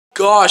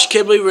gosh,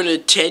 can't believe we're in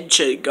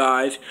attention,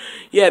 guys.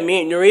 Yeah,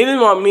 the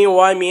reason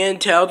why me and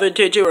Tails are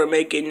attention, we're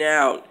making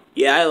out.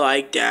 Yeah, I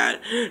like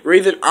that.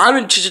 Reason I'm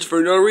in attention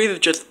for no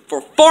reason, just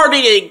for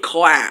farting in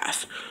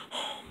class.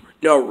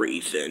 No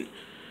reason.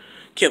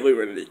 Can't believe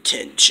we're in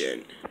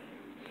detention.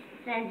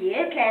 Since you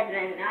kids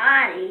been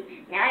naughty,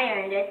 now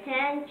you're in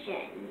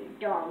detention, you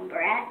dumb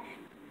brat.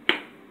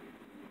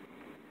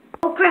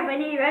 Oh crap, I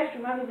need a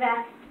restroom, I'll be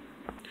back.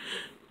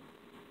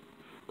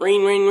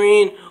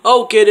 Ring.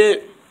 Oh, get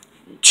it.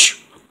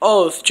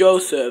 Oh, it's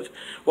Joseph.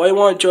 Why you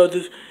want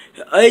Joseph?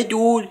 Hey,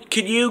 dude,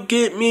 can you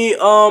get me,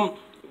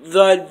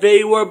 the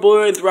Vayware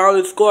Blu-rays around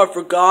the school? I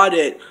forgot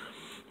it.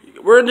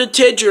 We're in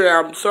detention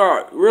now, I'm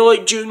sorry.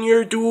 Really,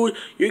 Junior, dude?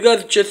 You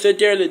guys just sit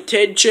there in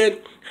detention?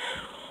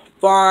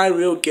 Fine,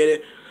 we'll get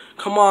it.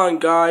 Come on,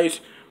 guys.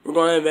 We're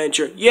going on an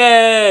adventure.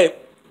 Yay!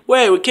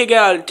 Wait, we can't get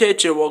out of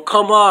detention. Well,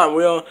 come on.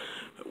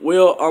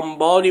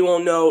 Baldi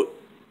won't know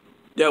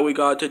that we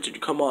got detention.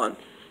 Come on.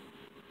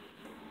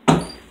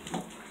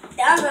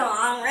 That was a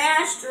long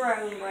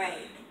restroom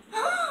break.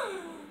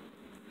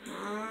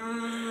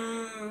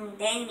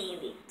 They need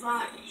to be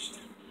punished.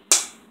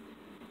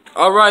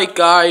 Alright,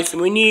 guys.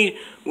 We need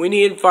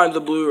to find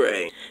the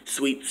Blu-ray.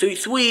 Sweep.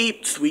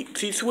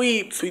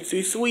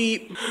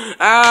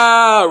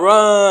 Ah,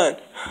 run.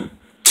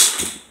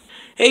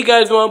 Hey,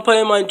 guys, want to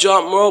play my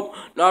jump rope?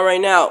 Not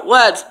right now.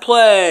 Let's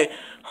play.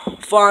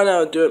 Fine,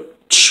 I'll do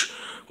it.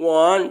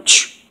 1,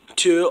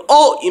 2.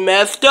 Oh, you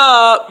messed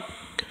up.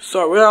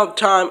 Sorry, we don't have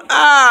time.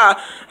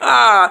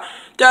 Ah,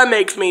 that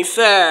makes me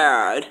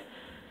sad.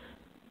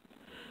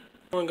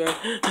 Come on, guys.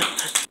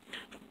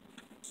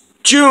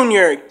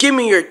 Junior, give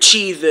me your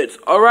Cheez-Its.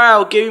 Alright,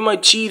 I'll give you my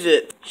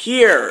Cheez-Its.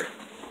 Here.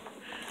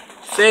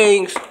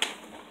 Thanks.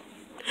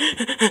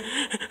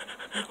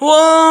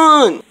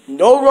 1.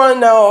 No run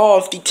now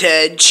off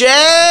detention.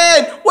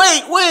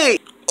 Wait.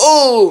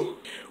 Oh.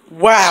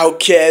 Wow,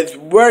 kids.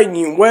 When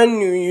you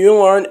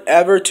learn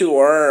ever to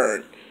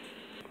learn.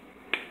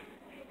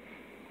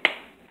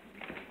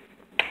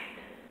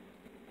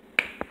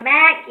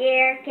 Back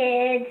here,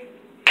 kids.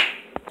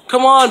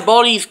 Come on,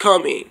 Baldi's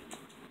coming.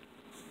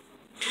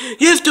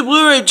 Here's the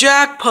Blu-ray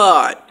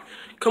jackpot.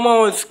 Come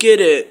on, let's get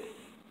it.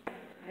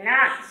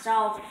 Not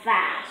so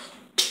fast.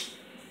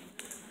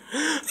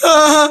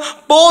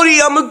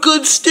 Baldi, I'm a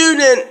good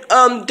student.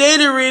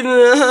 Data reading.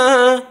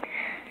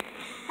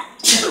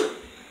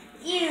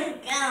 You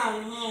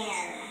come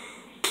here.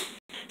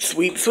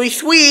 Sweep.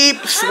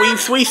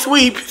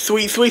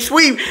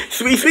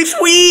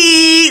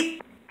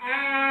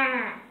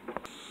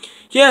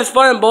 Yeah, it's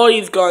fine.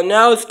 Baldi's gone.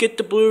 Now let's get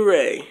the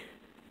Blu-ray.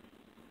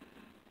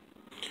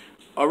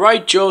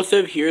 Alright,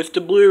 Joseph, here's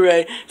the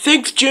Blu-ray.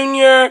 Thanks,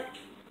 Junior.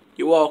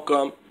 You're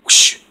welcome.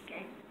 Whoosh.